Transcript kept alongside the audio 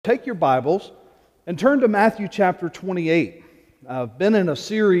Take your Bibles and turn to Matthew chapter 28. I've been in a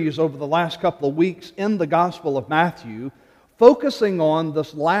series over the last couple of weeks in the Gospel of Matthew, focusing on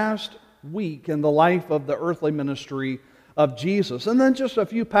this last week in the life of the earthly ministry of Jesus. And then just a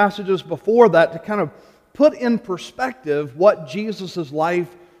few passages before that to kind of put in perspective what Jesus' life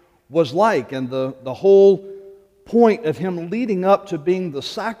was like and the whole point of Him leading up to being the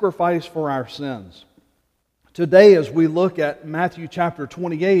sacrifice for our sins. Today, as we look at Matthew chapter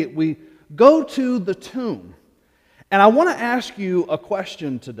 28, we go to the tomb. And I want to ask you a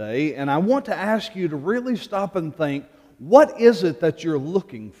question today, and I want to ask you to really stop and think, what is it that you're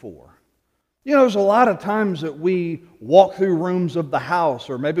looking for? You know, there's a lot of times that we walk through rooms of the house,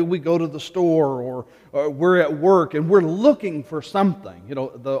 or maybe we go to the store, or we're at work, and we're looking for something. You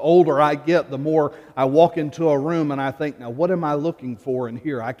know, the older I get, the more I walk into a room and I think, now what am I looking for in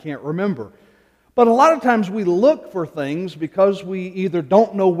here? I can't remember. But a lot of times we look for things because we either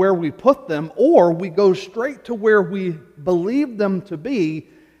don't know where we put them or we go straight to where we believe them to be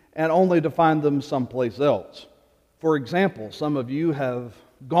and only to find them someplace else. For example, some of you have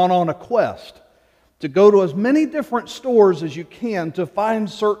gone on a quest to go to as many different stores as you can to find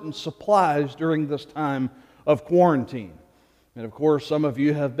certain supplies during this time of quarantine. And of course, some of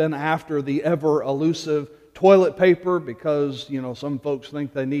you have been after the ever elusive toilet paper because, you know, some folks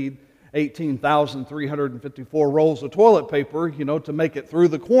think they need 18,354 rolls of toilet paper, to make it through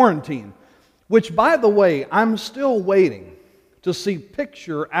the quarantine. Which, by the way, I'm still waiting to see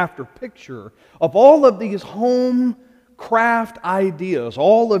picture after picture of all of these home craft ideas.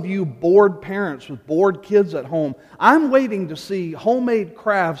 All of you bored parents with bored kids at home, I'm waiting to see homemade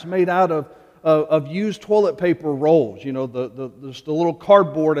crafts made out of used toilet paper rolls. Just the little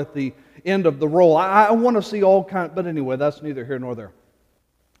cardboard at the end of the roll. I want to see all kinds, but anyway, that's neither here nor there.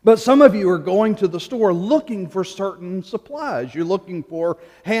 But some of you are going to the store looking for certain supplies. You're looking for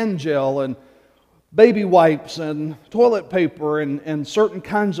hand gel and baby wipes and toilet paper and certain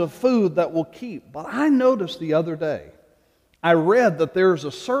kinds of food that will keep. But I noticed the other day, I read that there's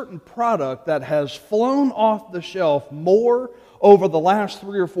a certain product that has flown off the shelf more over the last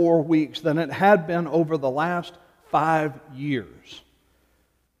 3 or 4 weeks than it had been over the last 5 years.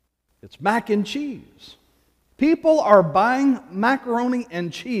 It's mac and cheese. People are buying macaroni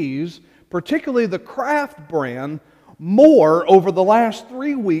and cheese, particularly the Kraft brand, more over the last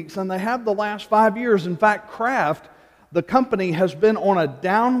 3 weeks than they have the last 5 years. In fact, Kraft, the company, has been on a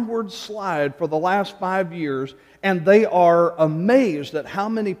downward slide for the last 5 years, and they are amazed at how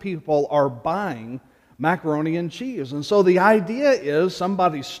many people are buying macaroni and cheese. And so the idea is,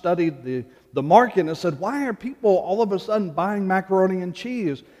 somebody studied the market and said, why are people all of a sudden buying macaroni and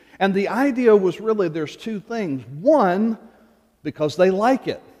cheese? And the idea was really there's two things. One, because they like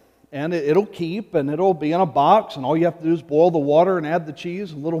it. And it'll keep and it'll be in a box and all you have to do is boil the water and add the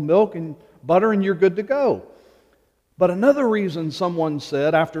cheese, a little milk and butter and you're good to go. But another reason someone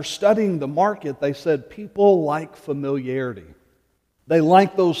said, after studying the market, they said people like familiarity. They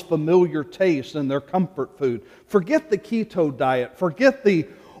like those familiar tastes and their comfort food. Forget the keto diet. Forget the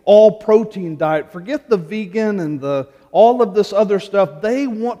all-protein diet. Forget the vegan and all of this other stuff. They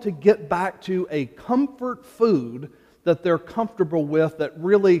want to get back to a comfort food that they're comfortable with that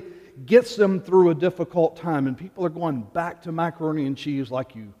really gets them through a difficult time. And people are going back to macaroni and cheese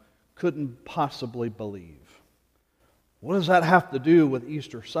like you couldn't possibly believe. What does that have to do with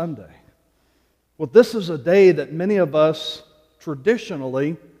Easter Sunday? Well, this is a day that many of us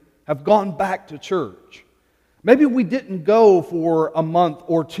traditionally have gone back to church. Maybe we didn't go for a month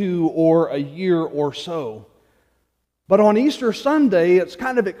or two or a year or so. But on Easter Sunday, it's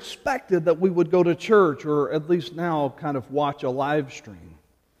kind of expected that we would go to church, or at least now kind of watch a live stream.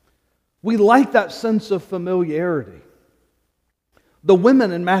 We like that sense of familiarity. The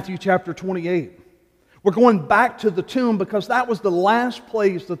women in Matthew chapter 28 were going back to the tomb because that was the last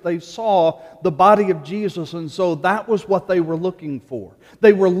place that they saw the body of Jesus, and so that was what they were looking for.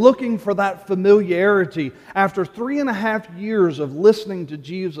 They were looking for that familiarity. After 3.5 years of listening to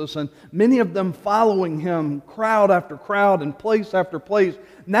Jesus and many of them following Him, crowd after crowd and place after place,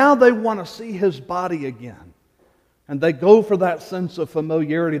 now they want to see His body again. And they go for that sense of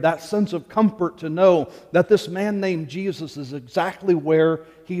familiarity, that sense of comfort to know that this man named Jesus is exactly where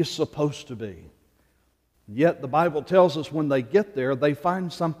He's supposed to be. Yet the Bible tells us when they get there, they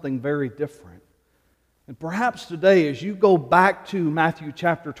find something very different. And perhaps today, as you go back to Matthew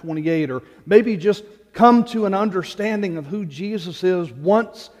chapter 28, or maybe just come to an understanding of who Jesus is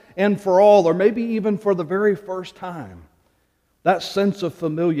once and for all, or maybe even for the very first time, That sense of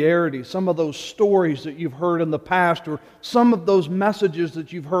familiarity, some of those stories that you've heard in the past, or some of those messages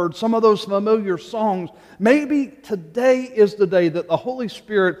that you've heard, some of those familiar songs, maybe today is the day that the Holy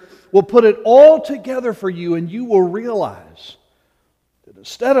Spirit will put it all together for you, and you will realize that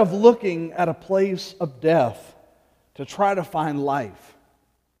instead of looking at a place of death to try to find life,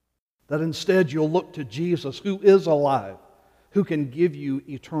 that instead you'll look to Jesus, who is alive, who can give you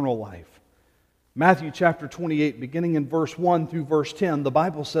eternal life. Matthew chapter 28, beginning in verse 1 through verse 10, the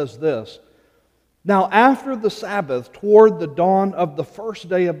Bible says this: Now after the Sabbath, toward the dawn of the first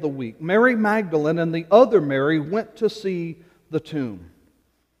day of the week, Mary Magdalene and the other Mary went to see the tomb.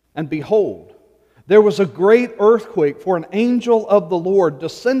 And behold, there was a great earthquake, for an angel of the Lord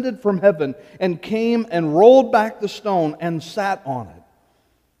descended from heaven and came and rolled back the stone and sat on it.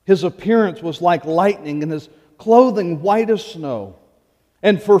 His appearance was like lightning, and his clothing white as snow.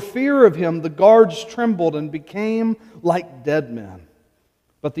 And for fear of him, the guards trembled and became like dead men.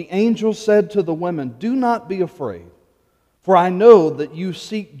 But the angel said to the women, Do not be afraid, for I know that you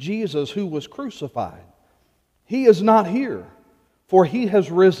seek Jesus who was crucified. He is not here, for he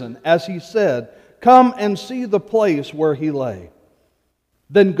has risen, as he said. Come and see the place where he lay.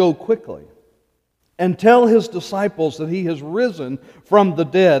 Then go quickly and tell his disciples that he has risen from the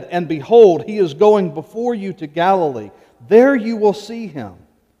dead. And behold, he is going before you to Galilee. There you will see him.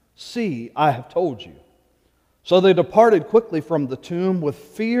 See, I have told you. So they departed quickly from the tomb with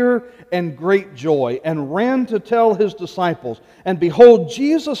fear and great joy, and ran to tell his disciples. And behold,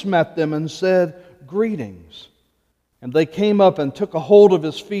 Jesus met them and said, Greetings. And they came up and took a hold of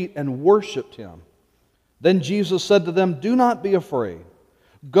his feet and worshipped him. Then Jesus said to them, Do not be afraid.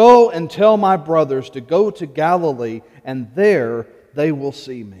 Go and tell my brothers to go to Galilee, and there they will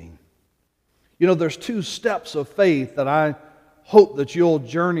see me. You know, there's two steps of faith that I hope that you'll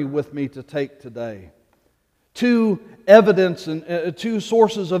journey with me to take today. Two evidence and two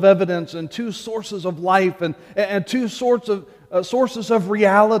sources of evidence, and two sources of life, and two sources of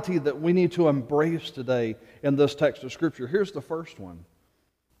reality that we need to embrace today in this text of Scripture. Here's the first one.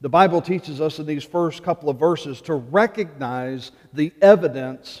 The Bible teaches us in these first couple of verses to recognize the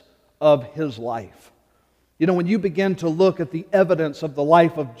evidence of His life. You know, when you begin to look at the evidence of the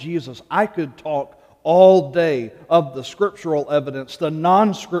life of Jesus, I could talk all day of the scriptural evidence, the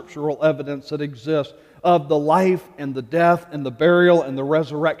non-scriptural evidence that exists of the life and the death and the burial and the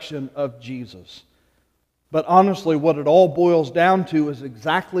resurrection of Jesus. But honestly, what it all boils down to is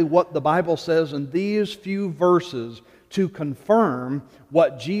exactly what the Bible says in these few verses to confirm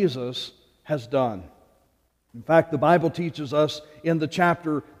what Jesus has done. In fact, the Bible teaches us in the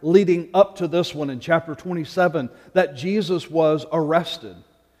chapter leading up to this one, in chapter 27, that Jesus was arrested,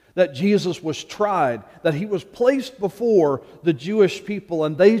 that Jesus was tried, that He was placed before the Jewish people,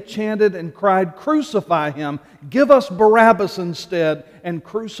 and they chanted and cried, Crucify Him, give us Barabbas instead, and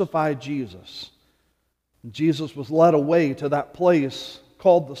crucify Jesus. And Jesus was led away to that place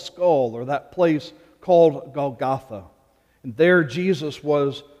called the skull, or that place called Golgotha. And there Jesus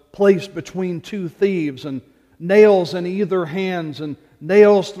was placed between two thieves, and nails in either hands and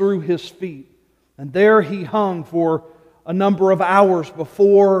nails through His feet. And there He hung for a number of hours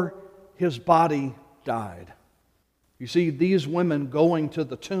before His body died. You see, these women going to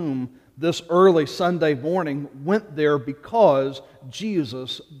the tomb this early Sunday morning went there because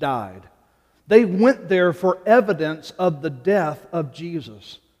Jesus died. They went there for evidence of the death of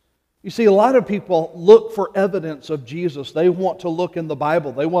Jesus. You see, a lot of people look for evidence of Jesus. They want to look in the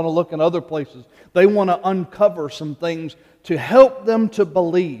Bible. They want to look in other places. They want to uncover some things to help them to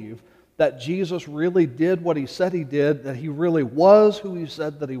believe that Jesus really did what He said He did, that He really was who He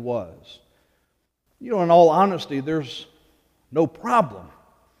said that He was. You know, in all honesty, there's no problem.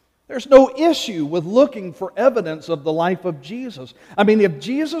 There's no issue with looking for evidence of the life of Jesus. I mean, if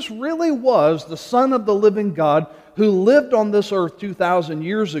Jesus really was the Son of the living God who lived on this earth 2,000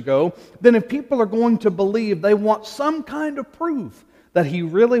 years ago, then if people are going to believe, they want some kind of proof that He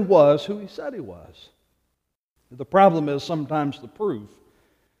really was who He said He was. The problem is sometimes the proof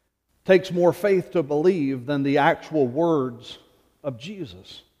takes more faith to believe than the actual words of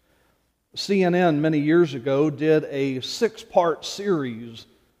Jesus. CNN many years ago did a 6-part series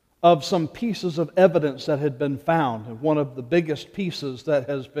of some pieces of evidence that had been found. And one of the biggest pieces that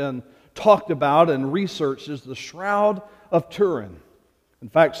has been talked about and researched is the Shroud of Turin. In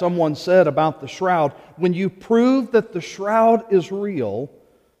fact, someone said about the shroud, when you prove that the shroud is real,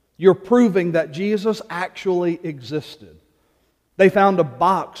 you're proving that Jesus actually existed. They found a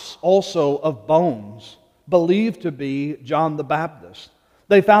box also of bones believed to be John the Baptist.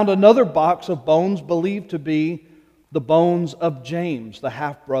 They found another box of bones believed to be the bones of James, the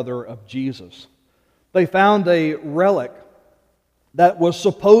half-brother of Jesus. They found a relic that was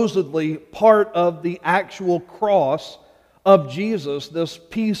supposedly part of the actual cross of Jesus, this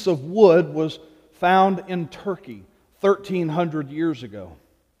piece of wood, was found in Turkey 1,300 years ago.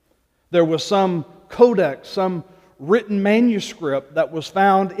 There was some codex, some written manuscript that was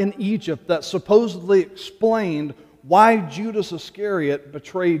found in Egypt that supposedly explained why Judas Iscariot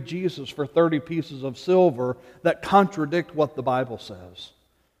betrayed Jesus for 30 pieces of silver that contradict what the Bible says.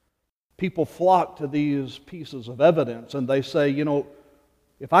 People flock to these pieces of evidence and they say,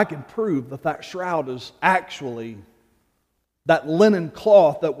 if I can prove that shroud is actually that linen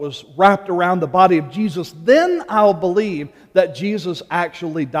cloth that was wrapped around the body of Jesus, then I'll believe that Jesus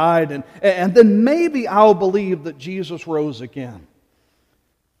actually died, and then maybe I'll believe that Jesus rose again.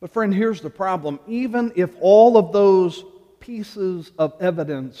 But friend, here's the problem. Even if all of those pieces of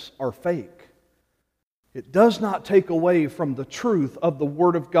evidence are fake, it does not take away from the truth of the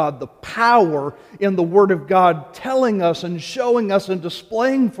Word of God, the power in the Word of God telling us and showing us and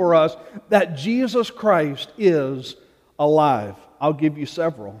displaying for us that Jesus Christ is alive. I'll give you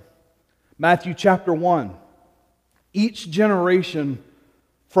several. Matthew chapter 1. Each generation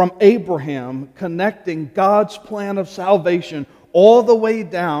from Abraham connecting God's plan of salvation all the way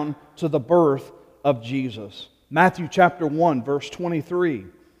down to the birth of Jesus. Matthew chapter 1, verse 23.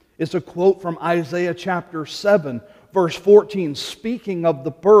 It's a quote from Isaiah chapter 7, verse 14, speaking of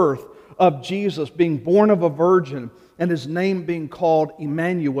the birth of Jesus, being born of a virgin, and His name being called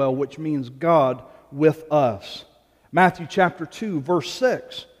Emmanuel, which means God with us. Matthew chapter 2, verse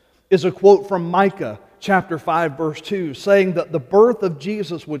 6, is a quote from Micah chapter 5, verse 2, saying that the birth of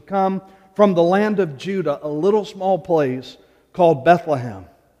Jesus would come from the land of Judah, a little small place called Bethlehem.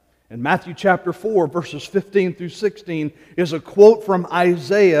 And Matthew chapter 4, verses 15 through 16, is a quote from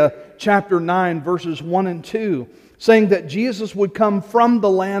Isaiah chapter 9, verses 1 and 2, saying that Jesus would come from the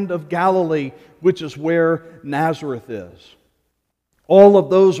land of Galilee, which is where Nazareth is. All of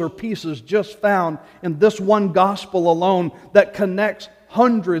those are pieces just found in this one gospel alone that connects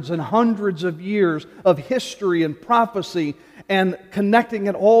hundreds and hundreds of years of history and prophecy and connecting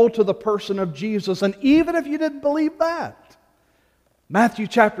it all to the person of Jesus. And even if you didn't believe that, Matthew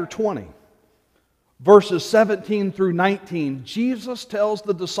chapter 20, verses 17 through 19, Jesus tells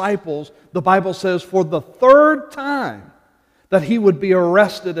the disciples, the Bible says, for the third time, that He would be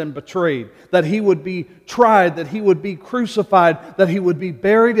arrested and betrayed, that He would be tried, that He would be crucified, that He would be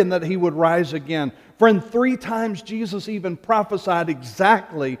buried, and that He would rise again. Friend, 3 times Jesus even prophesied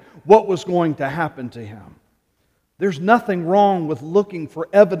exactly what was going to happen to Him. There's nothing wrong with looking for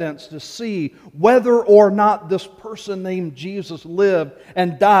evidence to see whether or not this person named Jesus lived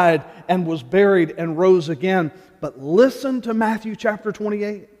and died and was buried and rose again. But listen to Matthew chapter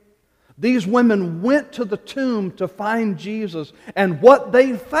 28. These women went to the tomb to find Jesus, and what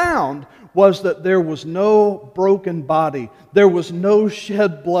they found was that there was no broken body, there was no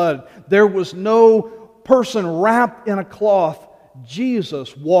shed blood, there was no person wrapped in a cloth.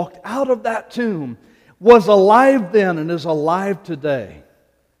 Jesus walked out of that tomb, was alive then and is alive today.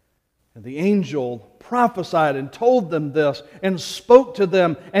 And the angel prophesied and told them this and spoke to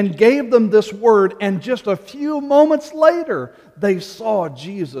them and gave them this word, and just a few moments later they saw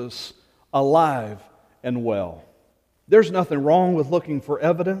Jesus alive and well. There's nothing wrong with looking for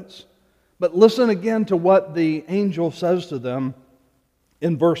evidence, but listen again to what the angel says to them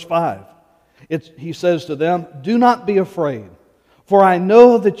in verse 5. He says to them, "Do not be afraid, for I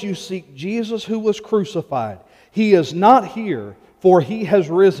know that you seek Jesus who was crucified. He is not here, for He has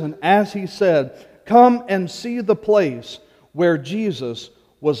risen, as He said. Come and see the place where Jesus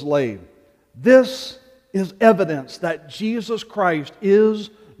was laid." This is evidence that Jesus Christ is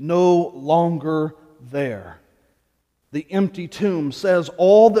no longer there. The empty tomb says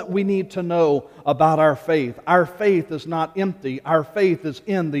all that we need to know about our faith. Our faith is not empty. Our faith is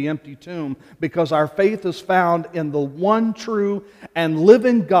in the empty tomb, because our faith is found in the one true and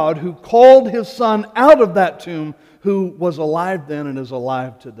living God who called His Son out of that tomb, who was alive then and is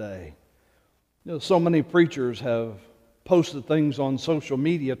alive today. So many preachers have posted things on social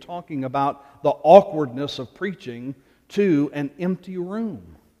media talking about the awkwardness of preaching to an empty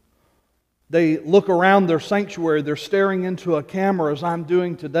room. They look around their sanctuary, they're staring into a camera as I'm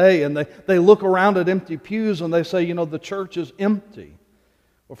doing today, and they look around at empty pews and they say, the church is empty.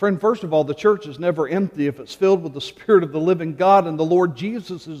 Well, friend, first of all, the church is never empty. If it's filled with the Spirit of the living God and the Lord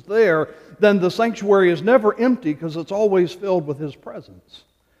Jesus is there, then the sanctuary is never empty, because it's always filled with His presence.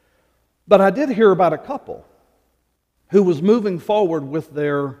 But I did hear about a couple who was moving forward with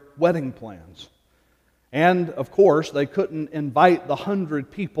their wedding plans. And, of course, they couldn't invite the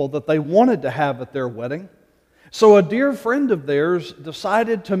 100 people that they wanted to have at their wedding. So a dear friend of theirs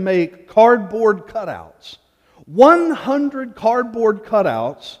decided to make cardboard cutouts 100 cardboard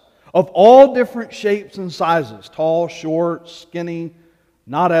cutouts of all different shapes and sizes, tall, short, skinny,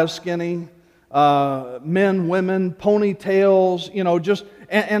 not as skinny, men, women, ponytails,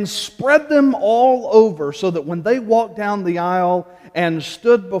 and spread them all over so that when they walked down the aisle and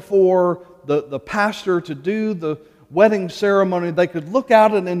stood before the pastor to do the wedding ceremony, they could look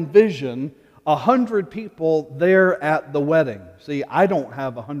out and envision 100 people there at the wedding. See, I don't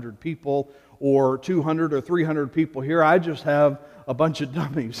have 100 people or 200 or 300 people here. I just have a bunch of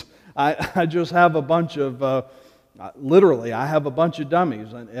dummies. I just have a bunch of, literally, I have a bunch of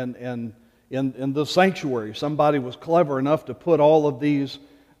dummies. And in the sanctuary, somebody was clever enough to put all of these,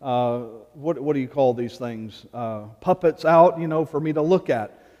 what do you call these things? Puppets out, for me to look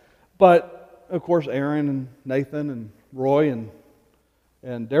at. But, of course, Aaron and Nathan and Roy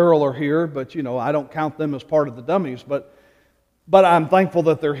and Daryl are here, but, I don't count them as part of the dummies. But I'm thankful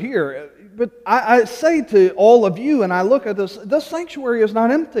that they're here. But I say to all of you, and I look at this sanctuary is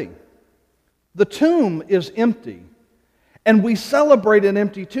not empty. The tomb is empty. And we celebrate an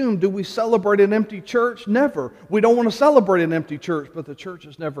empty tomb. Do we celebrate an empty church? Never. We don't want to celebrate an empty church, but the church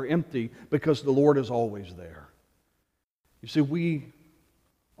is never empty because the Lord is always there. You see, we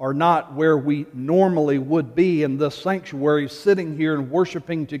are not where we normally would be in this sanctuary, sitting here and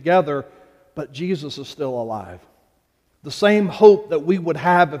worshiping together, but Jesus is still alive. The same hope that we would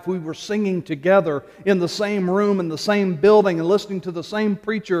have if we were singing together in the same room, in the same building, and listening to the same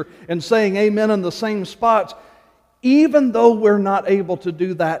preacher and saying amen in the same spots. Even though we're not able to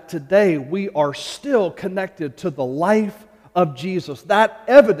do that today, we are still connected to the life of Jesus. That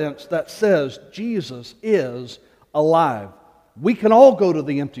evidence that says Jesus is alive. We can all go to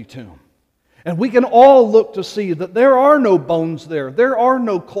the empty tomb. And we can all look to see that there are no bones there. There are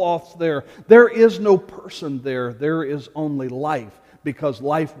no cloths there. There is no person there. There is only life, because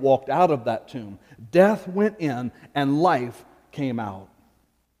life walked out of that tomb. Death went in and life came out.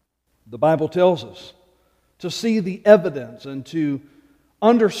 The Bible tells us to see the evidence and to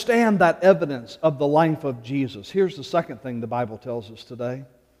understand that evidence of the life of Jesus. Here's the second thing the Bible tells us today.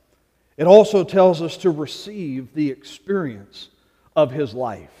 It also tells us to receive the experience of His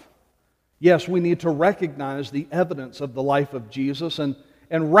life. Yes, we need to recognize the evidence of the life of Jesus and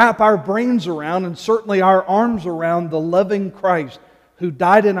wrap our brains around and certainly our arms around the loving Christ who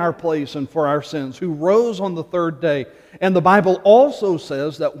died in our place and for our sins, who rose on the third day. And the Bible also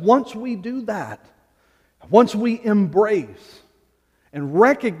says that once we do that, once we embrace and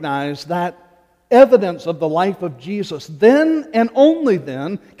recognize that evidence of the life of Jesus, then and only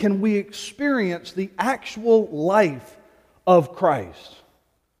then can we experience the actual life of Christ.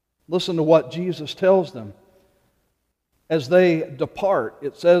 Listen to what Jesus tells them. As they depart,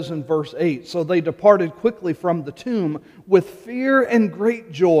 it says in verse 8, "So they departed quickly from the tomb with fear and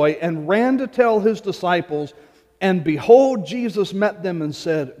great joy and ran to tell His disciples, and behold, Jesus met them and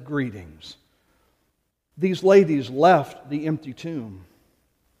said, 'Greetings.'" These ladies left the empty tomb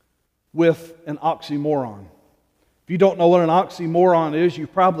with an oxymoron. If you don't know what an oxymoron is,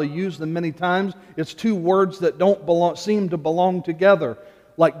 you've probably used them many times. It's two words that don't seem to belong together,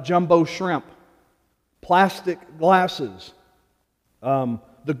 like jumbo shrimp, plastic glasses,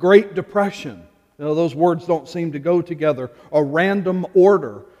 the Great Depression. Those words don't seem to go together. A random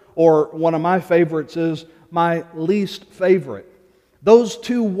order, or one of my favorites is my least favorite. Those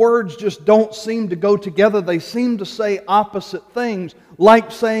two words just don't seem to go together. They seem to say opposite things,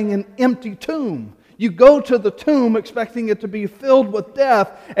 like saying an empty tomb. You go to the tomb expecting it to be filled with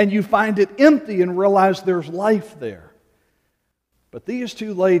death, and you find it empty and realize there's life there. But these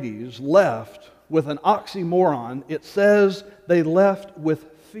two ladies left with an oxymoron. It says they left with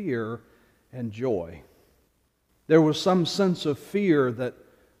fear and joy. There was some sense of fear that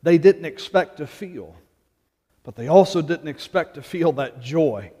they didn't expect to feel. But they also didn't expect to feel that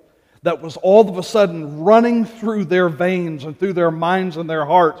joy that was all of a sudden running through their veins and through their minds and their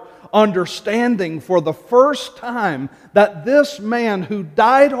hearts, understanding for the first time that this man who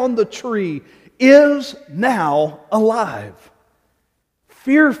died on the tree is now alive.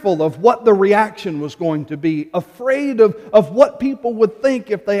 Fearful of what the reaction was going to be, afraid of what people would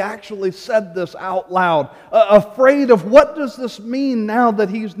think if they actually said this out loud, afraid of what does this mean now that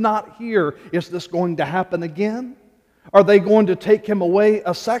He's not here? Is this going to happen again? Are they going to take Him away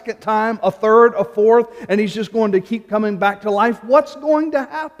a second time, a third, a fourth, and He's just going to keep coming back to life? What's going to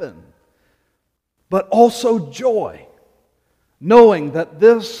happen? But also joy, knowing that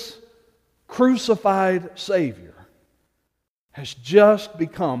this crucified Savior has just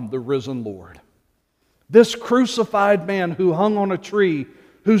become the risen Lord. This crucified man who hung on a tree,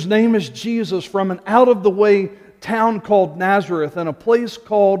 whose name is Jesus, from an out-of-the-way town called Nazareth and a place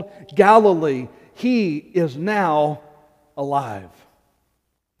called Galilee, he is now alive.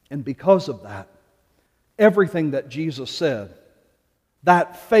 And because of that, everything that Jesus said,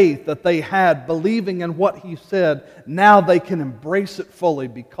 that faith that they had, believing in what he said, now they can embrace it fully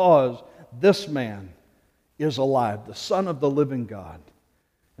because this man is alive, the Son of the living God.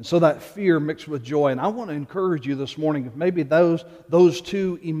 And so that fear mixed with joy. And I want to encourage you this morning, if maybe those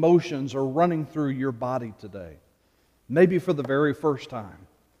two emotions are running through your body today, maybe for the very first time,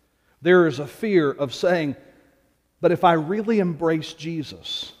 there is a fear of saying, but if I really embrace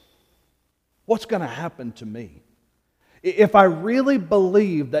Jesus, what's going to happen to me? If I really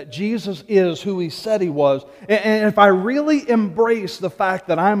believe that Jesus is who he said he was, and if I really embrace the fact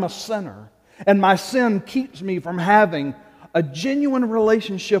that I'm a sinner, and my sin keeps me from having a genuine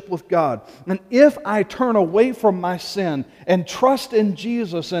relationship with God, and if I turn away from my sin and trust in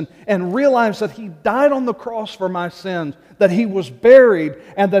Jesus and realize that he died on the cross for my sins, that he was buried,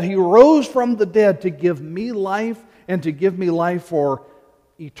 and that he rose from the dead to give me life and to give me life for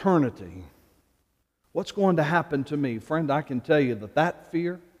eternity, what's going to happen to me? Friend, I can tell you that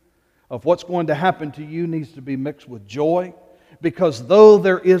fear of what's going to happen to you needs to be mixed with joy, because though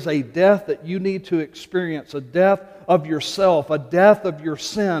there is a death that you need to experience, a death of yourself, a death of your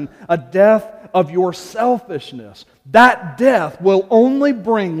sin, a death of your selfishness, that death will only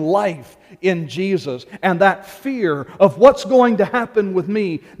bring life in Jesus. And that fear of what's going to happen with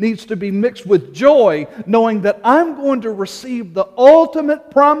me needs to be mixed with joy, knowing that I'm going to receive the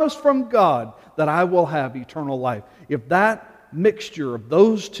ultimate promise from God that I will have eternal life. If that mixture of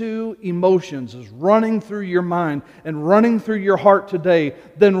those two emotions is running through your mind and running through your heart today,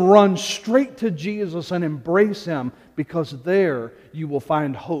 then run straight to Jesus and embrace him, because there you will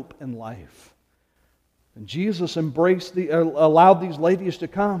find hope and life. And Jesus allowed these ladies to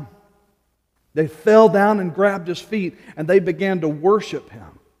come. They fell down and grabbed his feet, and they began to worship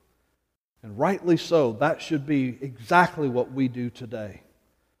him. And rightly so, that should be exactly what we do today.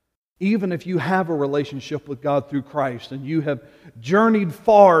 Even if you have a relationship with God through Christ and you have journeyed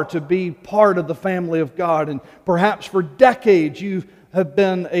far to be part of the family of God, and perhaps for decades you have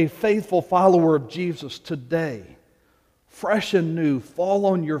been a faithful follower of Jesus, today, fresh and new, fall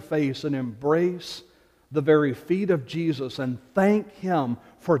on your face and embrace the very feet of Jesus and thank him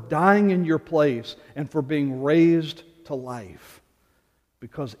for dying in your place and for being raised to life.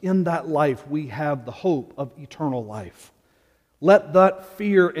 Because in that life we have the hope of eternal life. Let that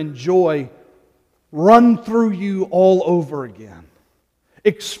fear and joy run through you all over again.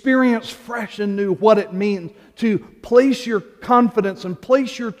 Experience fresh and new what it means to place your confidence and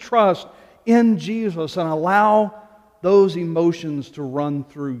place your trust in Jesus and allow those emotions to run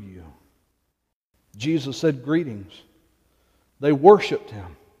through you. Jesus said, "Greetings." They worshiped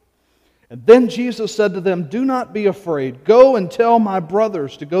him. And then Jesus said to them, "Do not be afraid. Go and tell my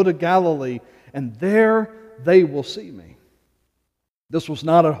brothers to go to Galilee, and there they will see me." This was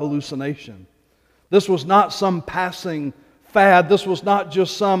not a hallucination. This was not some passing fad. This was not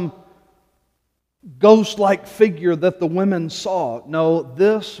just some ghost-like figure that the women saw. No,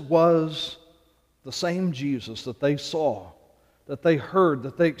 this was the same Jesus that they saw, that they heard,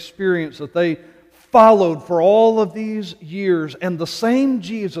 that they experienced, that they followed for all of these years. And the same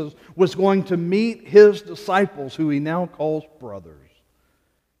Jesus was going to meet his disciples, who he now calls brothers.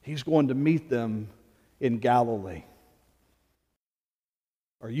 He's going to meet them in Galilee.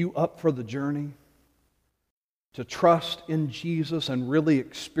 Are you up for the journey to trust in Jesus and really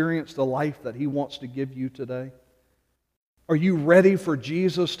experience the life that he wants to give you today? Are you ready for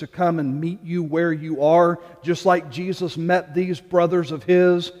Jesus to come and meet you where you are, just like Jesus met these brothers of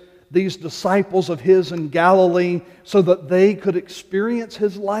his, these disciples of his in Galilee, so that they could experience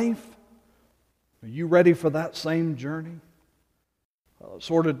his life? Are you ready for that same journey? Well, it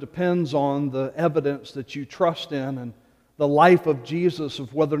sort of depends on the evidence that you trust in and the life of Jesus,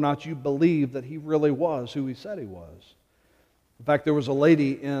 of whether or not you believe that he really was who he said he was. In fact, there was a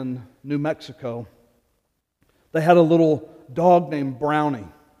lady in New Mexico. They had a little dog named Brownie.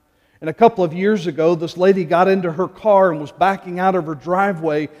 And a couple of years ago, this lady got into her car and was backing out of her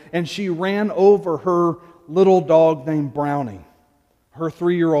driveway, and she ran over her little dog named Brownie. Her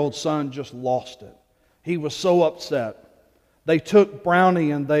 3-year-old son just lost it. He was so upset. They took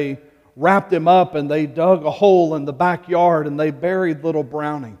Brownie and they wrapped him up, and they dug a hole in the backyard and they buried little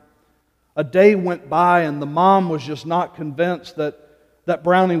Brownie. A day went by, and the mom was just not convinced that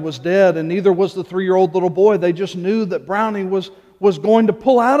Brownie was dead, and neither was the 3-year-old little boy. They just knew that Brownie was going to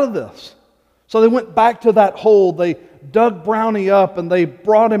pull out of this. So they went back to that hole. They dug Brownie up, and they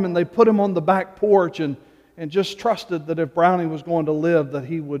brought him and they put him on the back porch, and just trusted that if Brownie was going to live, that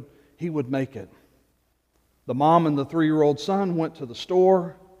he would make it. The mom and the 3-year-old son went to the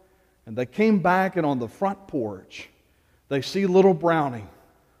store, And they came back, and on the front porch, they see little Brownie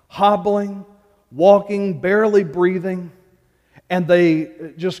hobbling, walking, barely breathing, and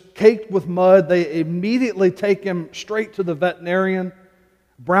they just caked with mud. They immediately take him straight to the veterinarian.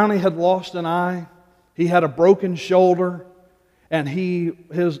 Brownie had lost an eye. He had a broken shoulder, and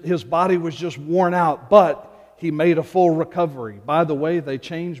his body was just worn out, but he made a full recovery. By the way, they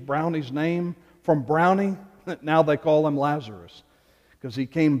changed Brownie's name from Brownie. Now they call him Lazarus, because he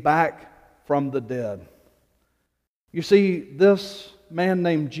came back from the dead. You see, this man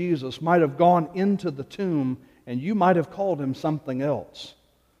named Jesus might have gone into the tomb, and you might have called him something else.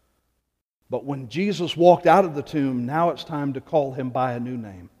 But when Jesus walked out of the tomb, now it's time to call him by a new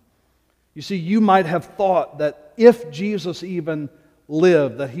name. You see, you might have thought that if Jesus even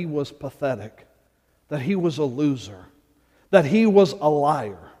lived, that he was pathetic, that he was a loser, that he was a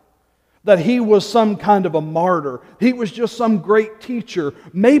liar, that he was some kind of a martyr. He was just some great teacher.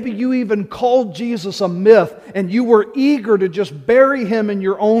 Maybe you even called Jesus a myth, and you were eager to just bury him in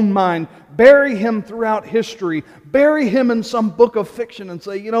your own mind, bury him throughout history, bury him in some book of fiction and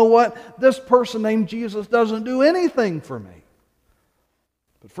say, you know what, this person named Jesus doesn't do anything for me.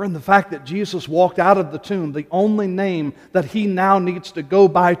 But friend, the fact that Jesus walked out of the tomb, the only name that he now needs to go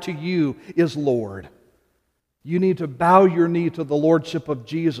by to you is Lord. You need to bow your knee to the lordship of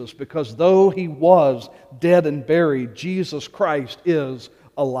Jesus, because though he was dead and buried, Jesus Christ is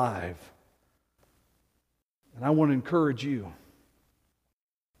alive. And I want to encourage you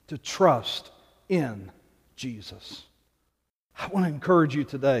to trust in Jesus. I want to encourage you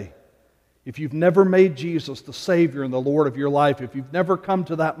today, if you've never made Jesus the Savior and the Lord of your life, if you've never come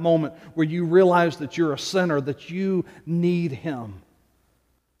to that moment where you realize that you're a sinner, that you need him,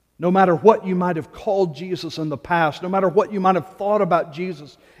 no matter what you might have called Jesus in the past, no matter what you might have thought about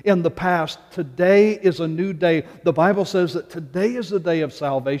Jesus in the past, today is a new day. The Bible says that today is the day of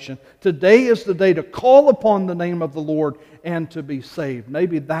salvation. Today is the day to call upon the name of the Lord and to be saved.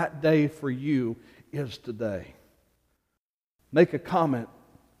 Maybe that day for you is today. Make a comment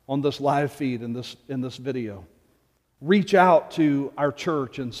on this live feed in this video. Reach out to our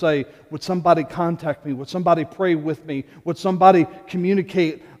church and say, would somebody contact me? Would somebody pray with me? Would somebody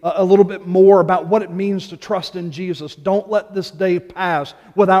communicate a little bit more about what it means to trust in Jesus? Don't let this day pass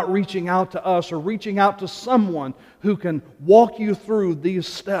without reaching out to us or reaching out to someone who can walk you through these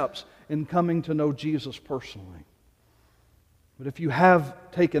steps in coming to know Jesus personally. But if you have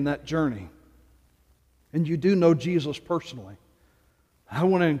taken that journey and you do know Jesus personally, I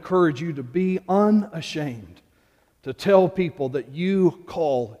want to encourage you to be unashamed to tell people that you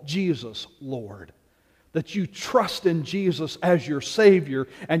call Jesus Lord, that you trust in Jesus as your Savior,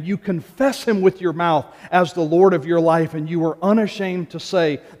 and you confess him with your mouth as the Lord of your life, and you are unashamed to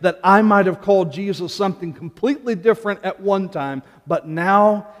say that I might have called Jesus something completely different at one time, but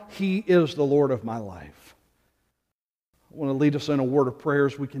now he is the Lord of my life. I want to lead us in a word of prayer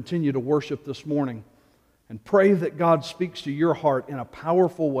as we continue to worship this morning, and pray that God speaks to your heart in a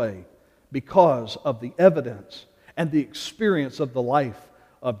powerful way because of the evidence and the experience of the life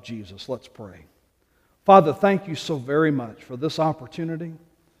of Jesus. Let's pray. Father, thank you so very much for this opportunity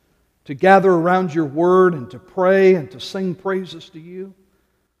to gather around your word and to pray and to sing praises to you.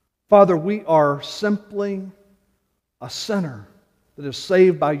 Father, we are simply a sinner that is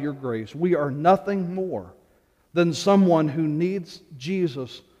saved by your grace. We are nothing more than someone who needs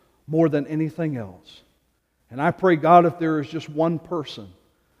Jesus more than anything else. And I pray, God, if there is just one person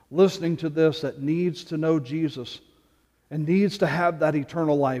listening to this that needs to know Jesus and needs to have that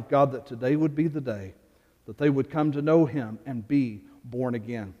eternal life, God, that today would be the day that they would come to know him and be born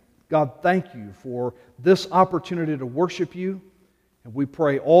again. God, thank you for this opportunity to worship you, and we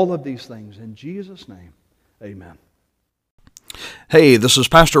pray all of these things in Jesus' name. Amen. Hey, this is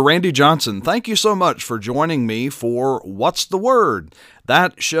Pastor Randy Johnson. Thank you so much for joining me for What's the Word?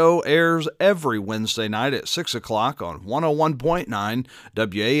 That show airs every Wednesday night at 6 o'clock on 101.9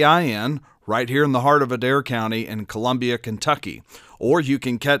 WAIN, right here in the heart of Adair County in Columbia, Kentucky. Or you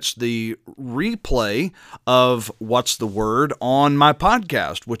can catch the replay of What's the Word on my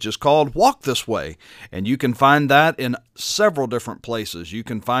podcast, which is called Walk This Way. And you can find that in several different places. You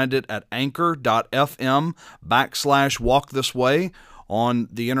can find it at anchor.fm/walkthisway on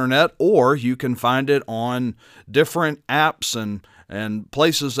the internet, or you can find it on different apps and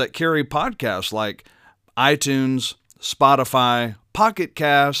places that carry podcasts like iTunes, Spotify, Pocket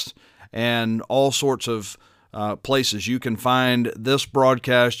Cast, and all sorts of places. You can find this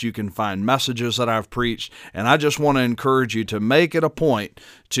broadcast, you can find messages that I've preached, and I just want to encourage you to make it a point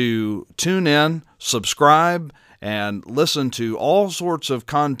to tune in, subscribe, and listen to all sorts of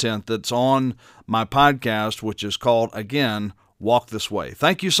content that's on my podcast, which is called, again, walk this way.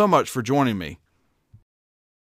 Thank you so much for joining me.